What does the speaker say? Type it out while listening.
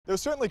There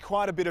was certainly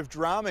quite a bit of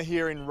drama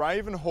here in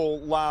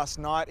Ravenhall last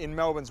night in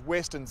Melbourne's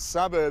western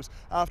suburbs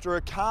after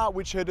a car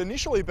which had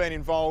initially been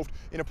involved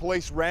in a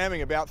police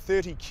ramming about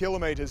 30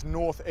 kilometres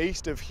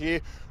northeast of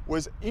here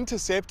was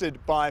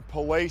intercepted by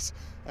police,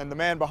 and the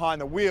man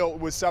behind the wheel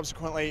was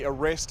subsequently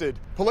arrested.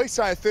 Police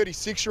say a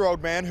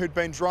 36-year-old man who'd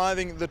been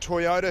driving the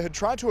Toyota had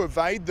tried to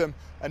evade them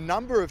a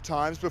number of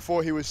times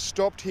before he was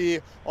stopped here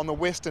on the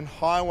Western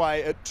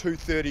Highway at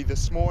 2:30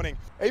 this morning.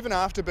 Even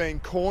after being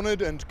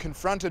cornered and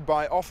confronted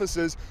by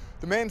officers,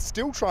 the man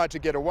still tried to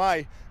get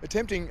away,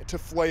 attempting to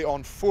flee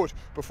on foot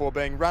before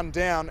being run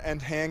down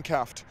and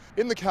handcuffed.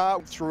 In the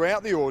car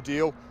throughout the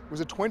ordeal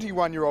was a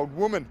 21-year-old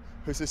woman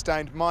who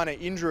sustained minor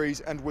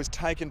injuries and was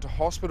taken to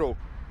hospital.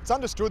 It's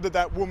understood that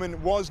that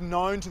woman was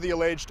known to the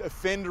alleged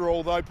offender,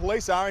 although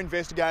police are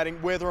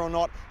investigating whether or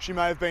not she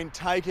may have been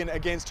taken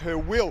against her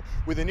will,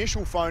 with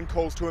initial phone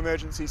calls to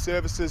emergency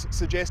services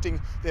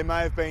suggesting there may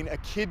have been a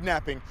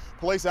kidnapping.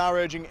 Police are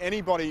urging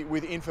anybody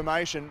with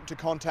information to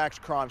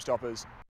contact Crime Stoppers.